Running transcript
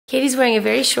Katie's wearing a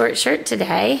very short shirt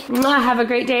today. Have a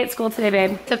great day at school today,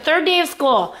 babe. It's the third day of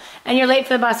school, and you're late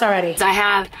for the bus already. I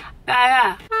have.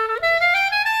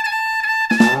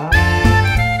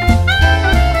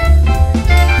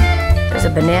 There's a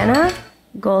banana,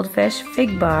 goldfish,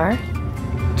 fig bar,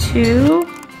 2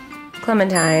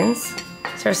 clementines.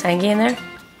 Is there a Sangi in there?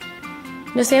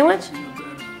 No sandwich?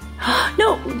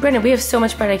 No, Brennan, we have so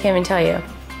much bread I can't even tell you.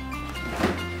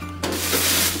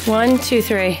 1, 2,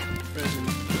 3.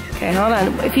 Okay, hold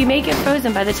on. If you make it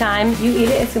frozen, by the time you eat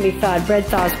it, it's gonna be thawed. Bread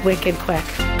thaws wicked quick.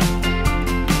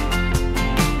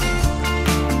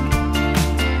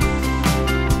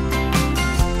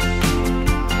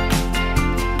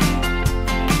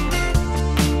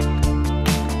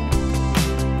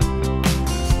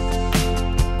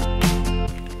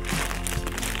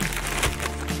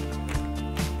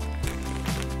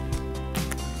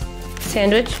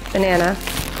 Sandwich, banana,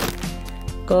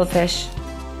 goldfish,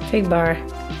 fig bar,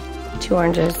 2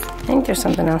 oranges. I think there's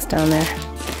something else down there.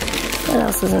 What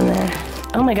else is in there?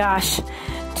 Oh my gosh,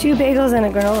 2 bagels and a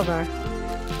granola bar.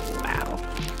 Wow.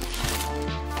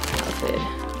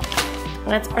 Food.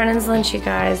 That's Brennan's lunch, you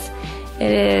guys.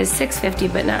 It is 6:50,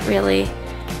 but not really,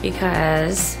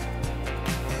 because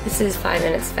this is 5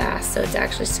 minutes fast, so it's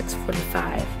actually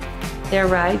 6:45. Their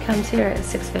ride comes here at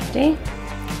 6:50,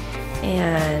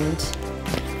 and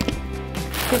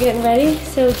we're getting ready.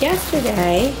 So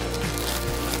yesterday,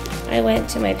 I went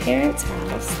to my parents'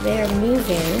 house. They're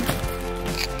moving.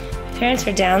 My parents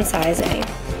are downsizing.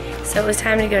 So it was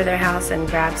time to go to their house and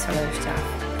grab some of their stuff.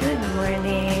 Good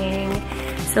morning.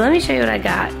 So let me show you what I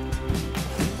got.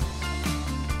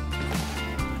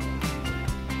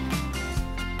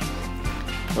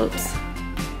 Oops,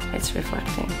 it's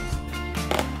reflecting.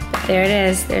 There it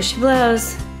is, there she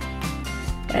blows.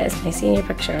 That is my senior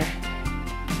picture.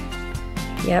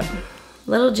 Yep,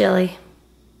 little Jilly.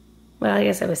 Well, I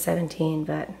guess I was 17,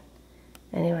 but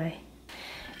anyway.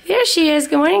 There she is.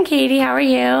 Good morning, Katie. How are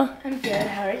you? I'm good.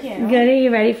 How are you? Good. Are you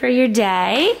ready for your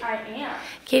day? I am.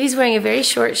 Katie's wearing a very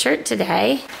short shirt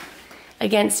today,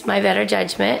 against my better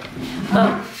judgment.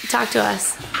 Oh, talk to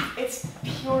us. It's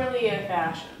purely a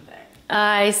fashion thing.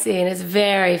 I see, and it's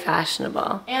very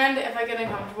fashionable. And if I get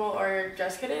uncomfortable or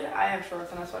dress fitted, I have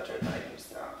shorts and a sweatshirt that I can just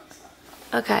throw on.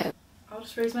 So. Okay. I'll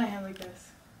just raise my hand like this.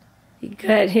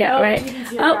 Good, yeah, Oh, right. You can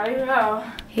see Oh,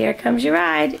 here comes your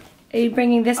ride. Are you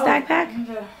bringing this backpack?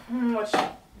 Which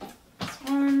this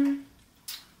one?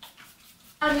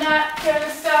 I'm not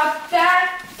gonna stop.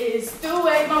 That is the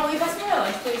way. Mom, will you pass me my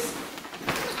lunch,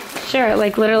 please? Sure,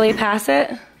 like literally pass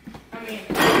it. I mean,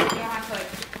 you don't have to like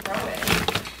throw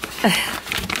it.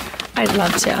 I'd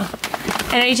love to.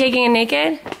 And are you taking it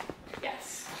naked?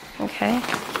 Yes. Okay.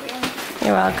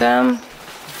 You're welcome.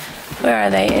 Where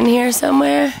are they? In here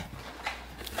somewhere?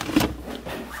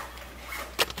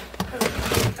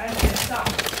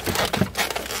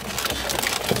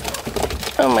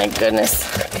 Oh my goodness.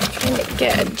 I'm trying to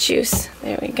get a juice.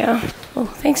 There we go. Oh,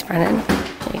 thanks, Brennan.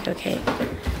 There you go, Kate.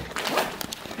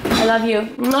 I love you.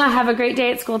 Mwah, have a great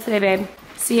day at school today, babe.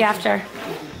 See you after.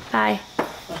 Bye.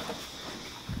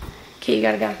 Kate, you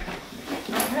gotta go.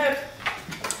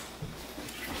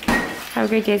 Have a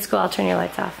great day at school. I'll turn your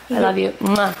lights off. I love you.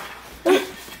 Mwah.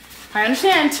 I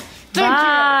understand.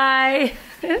 Bye.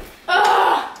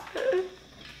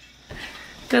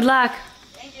 Good luck.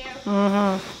 Thank you.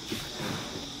 Mm-hmm.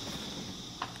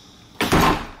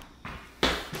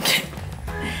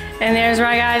 And there's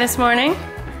my guy this morning.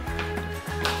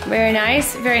 Very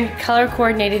nice. Very color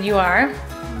coordinated you are.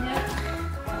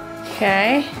 Yep.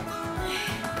 Okay.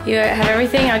 You have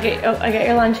everything. I got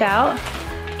your lunch out.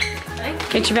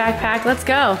 Get your backpack. Let's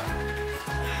go.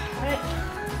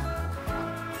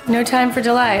 No time for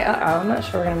delay. Uh-oh, I'm not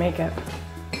sure we're gonna make it.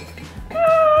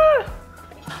 Ah!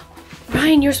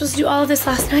 Ryan, you were supposed to do all of this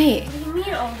last night. What do you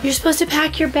mean all You're supposed to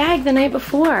pack your bag the night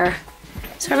before,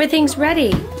 so everything's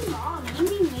ready.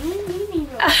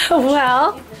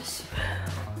 Well,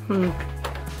 Is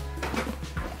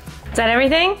that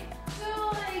everything? So,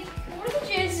 like, what are the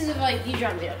chances of, like, you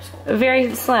dropping me out of school?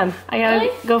 Very slim. I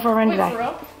gotta go for a run today. For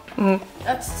real? Mm-hmm.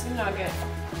 That's not good.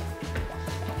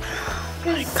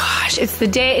 Oh my gosh, it's the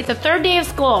third day of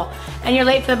school, and you're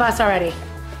late for the bus already.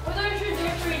 With our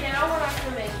trajectory now, we're not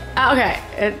gonna make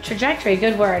it. Okay, trajectory,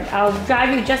 good word. I'll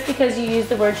drive you just because you used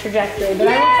the word trajectory, but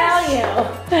I will tell you.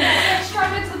 Let's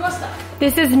drive into the bus stop.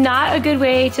 This is not a good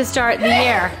way to start the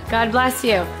year. God bless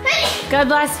you. God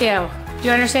bless you. Do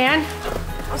you understand?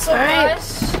 What's All up, right.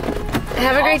 guys?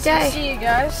 Have a great Awesome day. to see you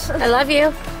guys. I love you.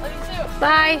 Love you too.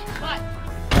 Bye. Bye.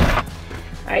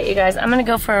 All right, you guys, I'm gonna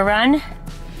go for a run,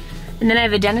 and then I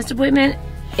have a dentist appointment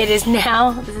It is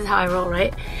now, this is how I roll,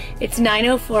 right? It's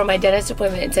 9:04, my dentist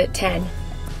appointment, it's at 10.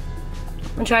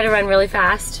 I'm gonna try to run really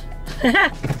fast.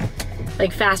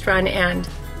 Like fast run and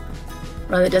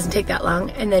run that doesn't take that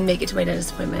long, and then make it to my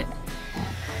dentist appointment.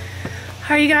 All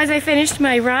right, you guys, I finished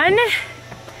my run.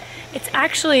 It's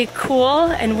actually cool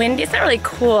and windy. It's not really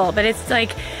cool, but it's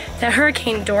like the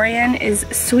Hurricane Dorian is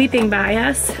sweeping by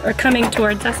us, or coming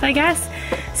towards us, I guess.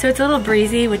 So it's a little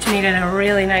breezy, which made it a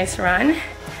really nice run.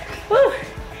 Woo!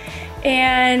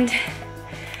 And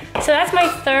so that's my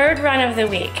third run of the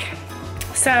week.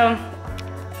 So,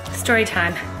 story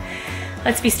time.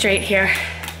 Let's be straight here.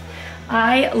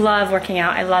 I love working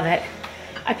out, I love it.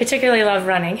 I particularly love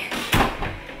running.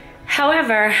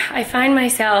 However, I find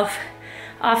myself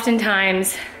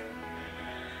oftentimes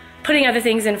putting other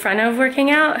things in front of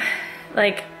working out,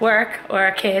 like work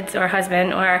or kids or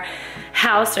husband or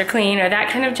house or clean or that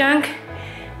kind of junk.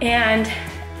 And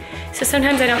so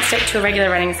sometimes I don't stick to a regular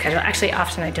running schedule. Actually,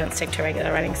 often I don't stick to a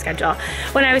regular running schedule.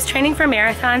 When I was training for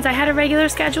marathons, I had a regular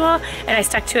schedule and I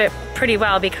stuck to it pretty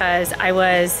well because I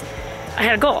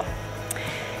had a goal.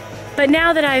 But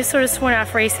now that I've sort of sworn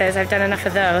off races, I've done enough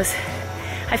of those,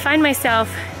 I find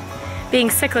myself being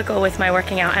cyclical with my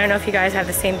working out. I don't know if you guys have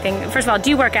the same thing. First of all, do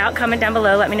you work out? Comment down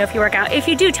below, let me know if you work out. If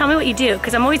you do, tell me what you do,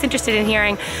 because I'm always interested in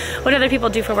hearing what other people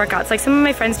do for workouts. Like some of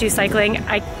my friends do cycling.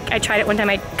 I tried it one time,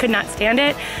 I could not stand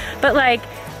it. But like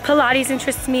Pilates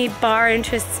interests me, bar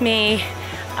interests me,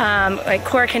 like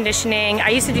core conditioning.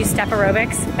 I used to do step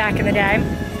aerobics back in the day.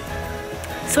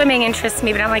 Swimming interests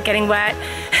me, but I don't like getting wet.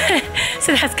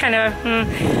 So that's kind of,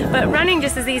 But running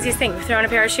just is the easiest thing. You throw on a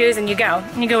pair of shoes and you go.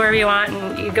 And you go wherever you want,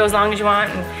 and you go as long as you want,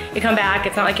 and you come back.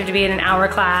 It's not like you have to be in an hour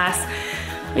class.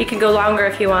 You can go longer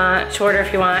if you want, shorter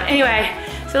if you want. Anyway,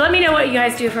 so let me know what you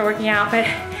guys do for working out,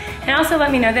 and also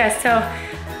let me know this. So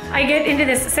I get into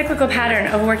this cyclical pattern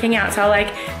of working out. So I'll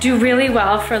like do really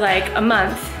well for like a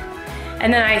month,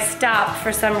 and then I stop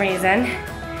for some reason.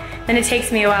 Then it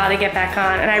takes me a while to get back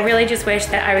on, and I really just wish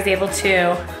that I was able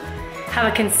to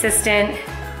have a consistent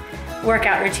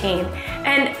workout routine.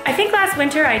 And I think last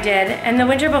winter I did, and the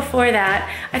winter before that,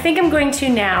 I think I'm going to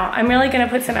now. I'm really gonna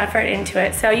put some effort into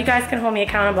it, so you guys can hold me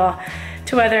accountable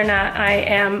to whether or not I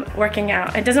am working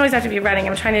out. It doesn't always have to be running.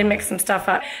 I'm trying to mix some stuff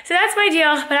up. So that's my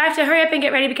deal, but I have to hurry up and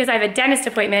get ready because I have a dentist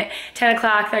appointment, 10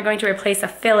 o'clock. They're going to replace a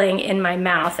filling in my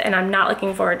mouth, and I'm not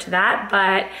looking forward to that,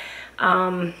 but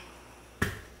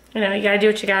you know, you gotta do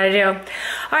what you gotta do.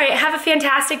 All right, have a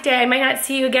fantastic day. I might not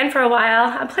see you again for a while.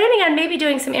 I'm planning on maybe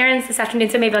doing some errands this afternoon,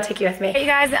 so maybe I'll take you with me. Hey, you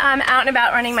guys, I'm out and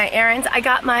about running my errands. I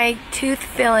got my tooth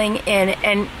filling in,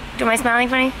 and am I smiling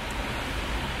funny?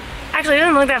 Actually, it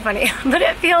doesn't look that funny, but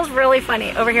it feels really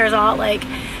funny. Over here is all like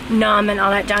numb and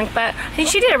all that junk, but I think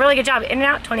she did a really good job. In and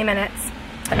out, 20 minutes.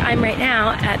 But I'm right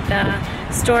now at the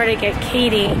store to get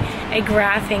Katie a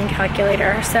graphing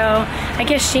calculator. So I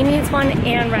guess she needs one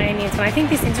and Ryan needs one. I think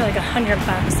these things are like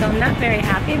 $100, so I'm not very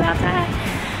happy about that.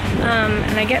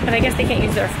 But I guess they can't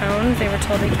use their phones. They were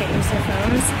told they can't use their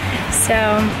phones. So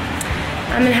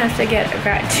I'm gonna have to get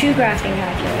two graphing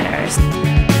calculators.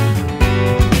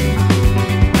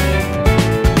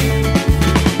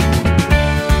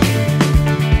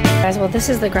 Well, this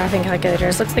is the graphing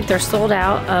calculators. Looks like they're sold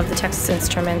out of the Texas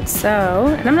Instruments.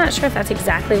 So, and I'm not sure if that's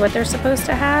exactly what they're supposed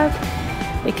to have.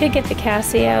 We could get the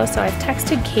Casio, so I've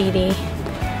texted Katie.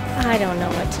 I don't know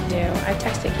what to do. I've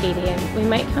texted Katie and we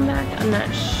might come back. I'm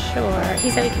not sure. He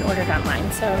said he can order it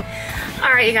online, so. All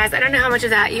right, you guys, I don't know how much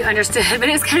of that you understood, but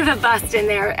it was kind of a bust in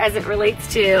there as it relates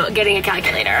to getting a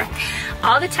calculator.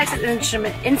 All the Texas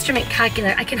Instrument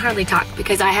calculator, I can hardly talk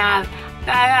because I have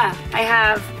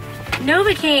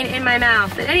Novocaine in my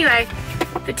mouth. But anyway,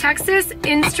 the Texas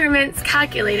Instruments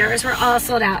calculators were all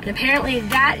sold out. And apparently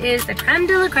that is the creme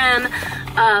de la creme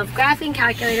of graphing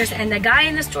calculators. And the guy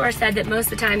in the store said that most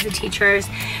of the times the teachers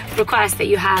request that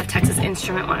you have Texas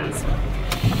Instrument ones.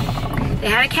 They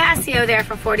had a Casio there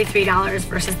for $43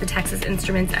 versus the Texas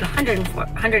Instruments at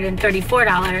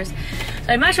 $134. So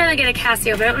I'd much rather get a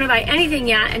Casio, but I don't want to buy anything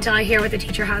yet until I hear what the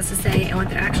teacher has to say and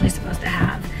what they're actually supposed to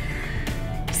have.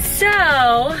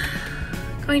 So,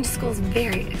 going to school is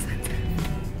very expensive.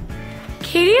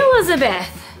 Katie Elizabeth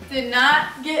did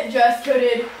not get dress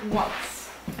coded once.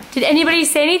 Did anybody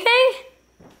say anything?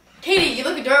 Katie, you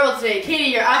look adorable today.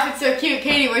 Katie, your outfit's so cute.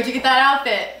 Katie, where'd you get that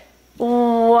outfit?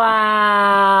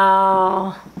 Wow.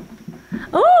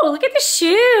 Oh, look at the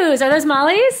shoes. Are those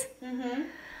Molly's? Mm-hmm.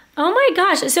 Oh my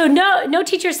gosh. So no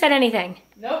teacher said anything?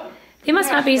 Nope. They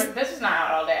must not be. This is not out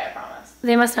all day, I promise.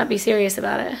 They must not be serious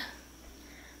about it.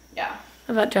 Yeah.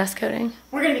 About dress coding.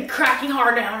 We're gonna be cracking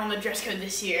hard down on the dress code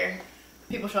this year.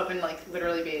 People show up in like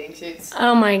literally bathing suits.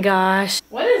 Oh my gosh.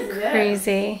 What is this?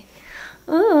 Crazy.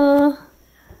 Ooh.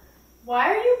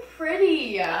 Why are you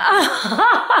pretty?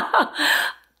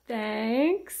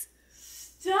 Thanks.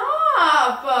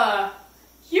 Stop!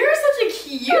 You're such a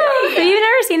cutie. Have you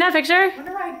never seen that picture? I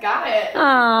wonder where I got it.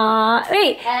 Aw.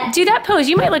 Wait, do that pose.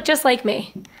 You might look just like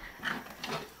me.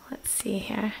 Let's see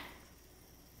here.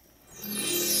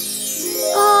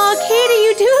 Oh, Katie,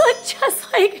 you do look just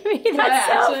like me. That's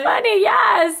so actually? funny.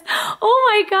 Yes. Oh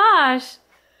my gosh.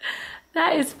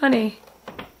 That is funny.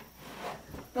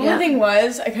 The only thing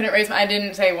was, I couldn't raise I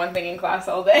didn't say one thing in class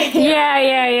all day.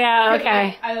 Yeah.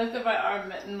 Okay. I lifted my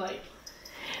arm and like...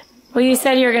 Well, you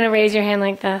said you were going to raise your hand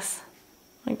like this.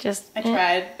 Like just... I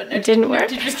tried, but it didn't work.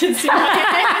 Teachers can see my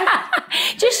hand.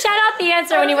 Just shout out the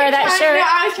answer when you wear that shirt.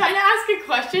 I was trying to ask a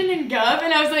question in Gov,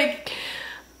 and I was like...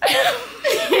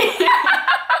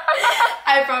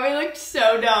 I probably looked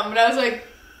so dumb, but I was like...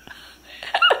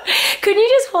 Couldn't you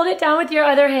just hold it down with your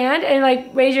other hand and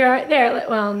like raise your arm? There,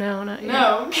 well, no, not yet.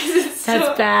 No, because it's That's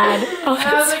so... bad. Oh, And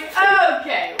I was like,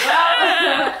 okay, well...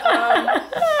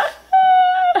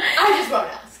 I just won't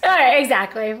ask. All right,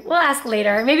 exactly. We'll ask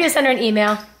later. Maybe you'll send her an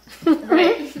email.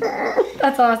 Right.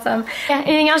 That's awesome. Yeah,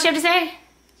 anything else you have to say?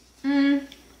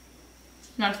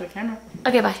 Not to the camera.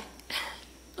 Okay, bye.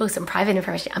 Oh, some private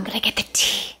information. I'm gonna get the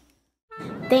tea.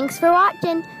 Thanks for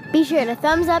watching. Be sure to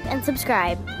thumbs up and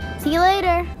subscribe. See you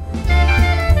later.